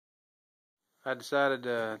I decided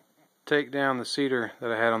to take down the cedar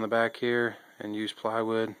that I had on the back here and use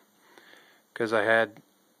plywood because I had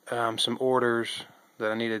some orders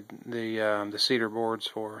that I needed the cedar boards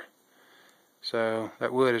for. So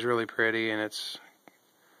that wood is really pretty and it's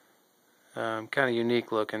kind of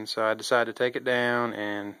unique looking, so I decided to take it down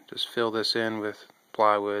and just fill this in with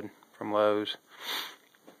plywood from Lowe's.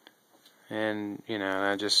 And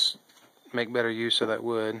I just make better use of that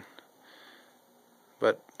wood.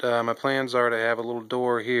 But my plans are to have a little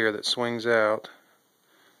door here that swings out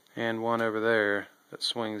and one over there that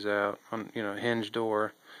swings out on a hinge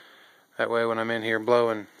door. That way when I'm in here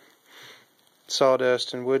blowing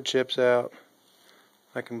sawdust and wood chips out,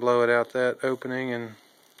 I can blow it out that opening and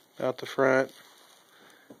out the front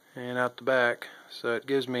and out the back. So it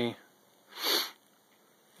gives the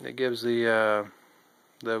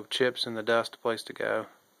chips and the dust a place to go.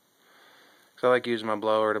 So I like using my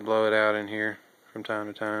blower to blow it out in here from time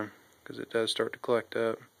to time because it does start to collect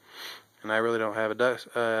up, and I really don't have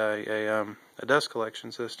a dust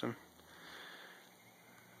collection system.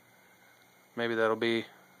 Maybe that'll be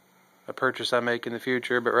a purchase I make in the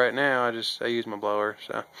future, but right now I use my blower.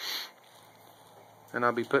 So, and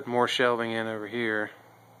I'll be putting more shelving in over here,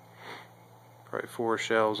 probably 4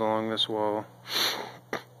 shelves along this wall.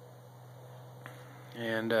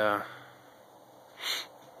 And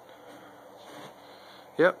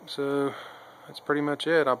yep, so that's pretty much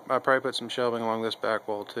it. I'll probably put some shelving along this back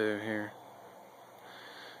wall too here,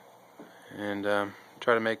 and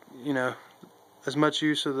try to make as much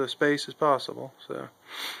use of the space as possible. So,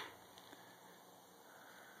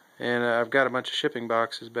 and I've got a bunch of shipping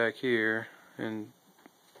boxes back here and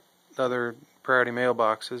other priority mail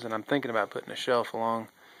boxes, and I'm thinking about putting a shelf along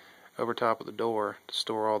over top of the door to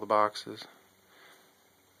store all the boxes.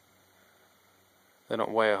 They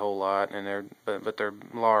don't weigh a whole lot, and but they're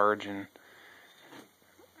large and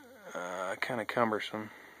kind of cumbersome.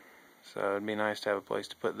 So it'd be nice to have a place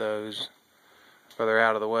to put those where they're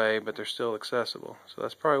out of the way, but they're still accessible. So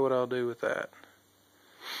that's probably what I'll do with that.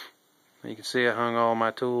 You can see I hung all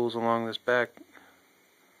my tools along this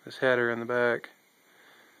header in the back.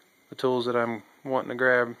 The tools that I'm wanting to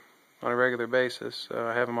grab on a regular basis. So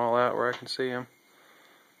I have them all out where I can see them.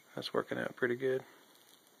 That's working out pretty good.